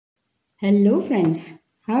Hello friends,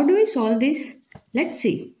 how do we solve this? Let's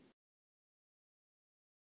see.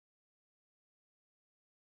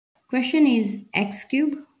 Question is x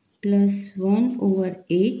cube plus 1 over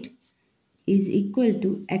 8 is equal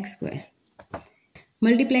to x square.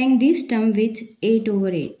 Multiplying this term with 8 over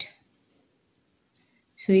 8.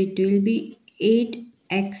 So it will be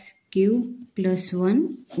 8x cube plus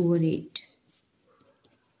 1 over 8.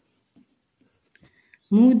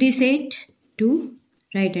 Move this 8 to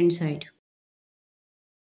right hand side.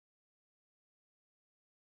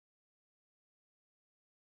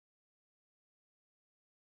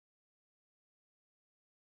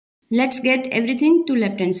 Let's get everything to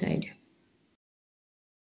left hand side.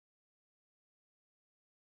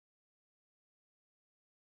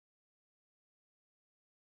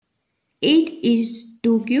 8 is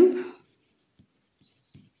 2 cube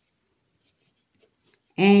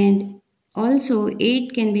and also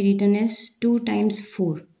 8 can be written as 2 times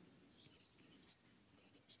 4.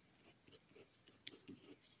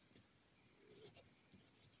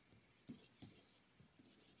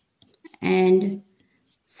 And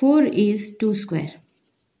 4 is 2 square.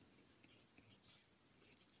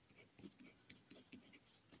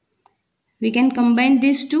 We can combine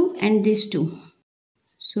these two and these two.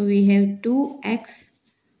 So we have 2x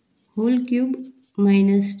whole cube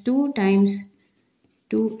minus 2 times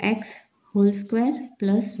 2x whole square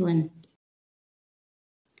plus 1.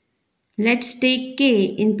 Let's take k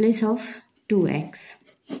in place of 2x.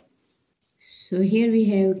 So here we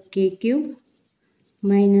have k cube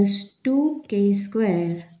minus 2k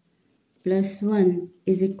square plus 1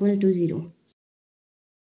 is equal to 0.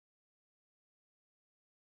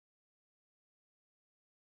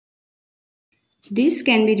 This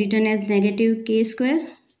can be written as negative k square.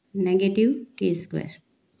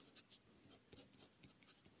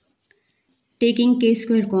 Taking k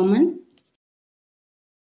square common,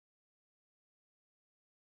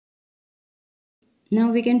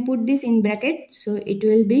 now we can put this in bracket, so it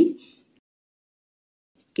will be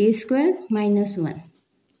k square minus 1.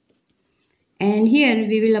 And here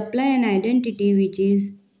we will apply an identity which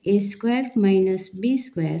is a square minus b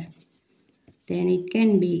square. Then it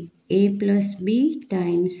can be a plus b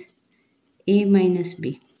times a minus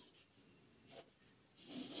b.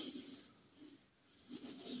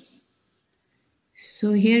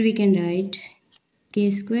 So here we can write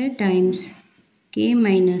k square times k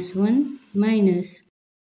minus 1 minus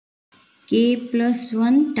k plus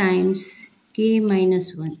 1 times k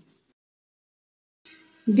minus 1.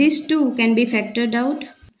 These two can be factored out.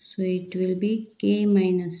 So it will be k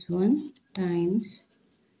minus 1 times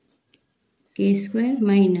k square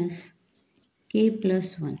minus k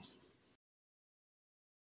plus 1.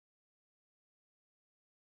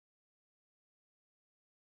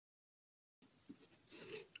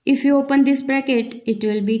 If you open this bracket, it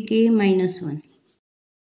will be k minus 1.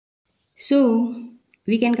 So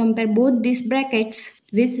we can compare both these brackets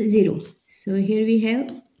with 0. So here we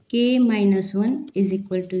have k minus 1 is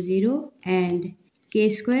equal to 0 and k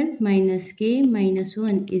square minus k minus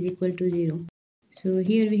 1 is equal to 0. So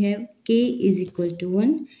here we have k is equal to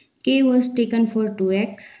 1. K was taken for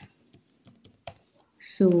 2x.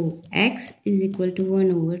 So x is equal to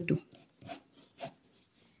 1 over 2.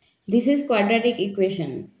 This is quadratic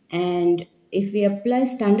equation, and if we apply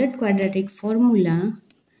standard quadratic formula,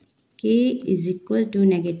 k is equal to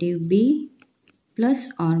negative b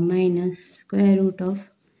plus or minus square root of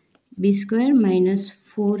b square minus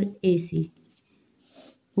 4ac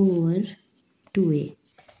over 2a.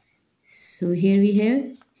 So here we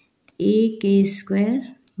have ak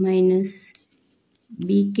square minus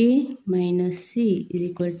bk minus c is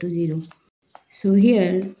equal to 0. So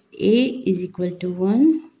here a is equal to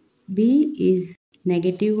 1, b is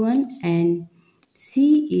negative 1 and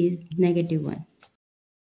c is negative 1.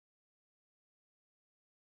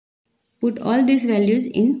 Put all these values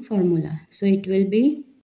in formula. So it will be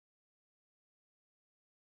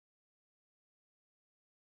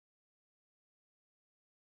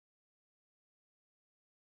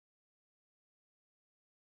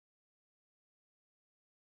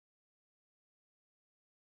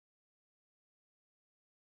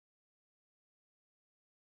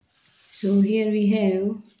so here we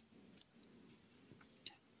have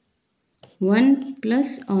 1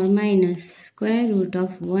 plus or minus square root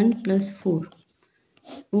of 1 plus 4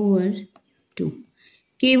 over 2.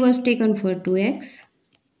 K was taken for 2x.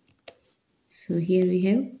 So here we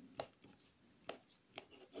have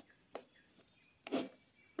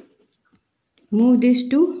move this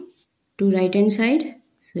 2 to right hand side.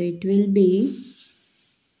 So it will be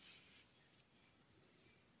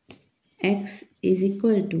x is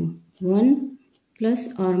equal to 1 plus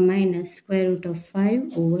or minus square root of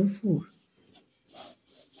 5 over 4.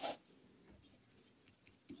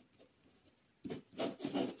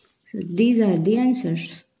 So these are the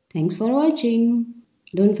answers. Thanks for watching.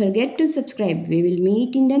 Don't forget to subscribe. We will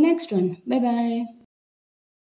meet in the next one. Bye bye.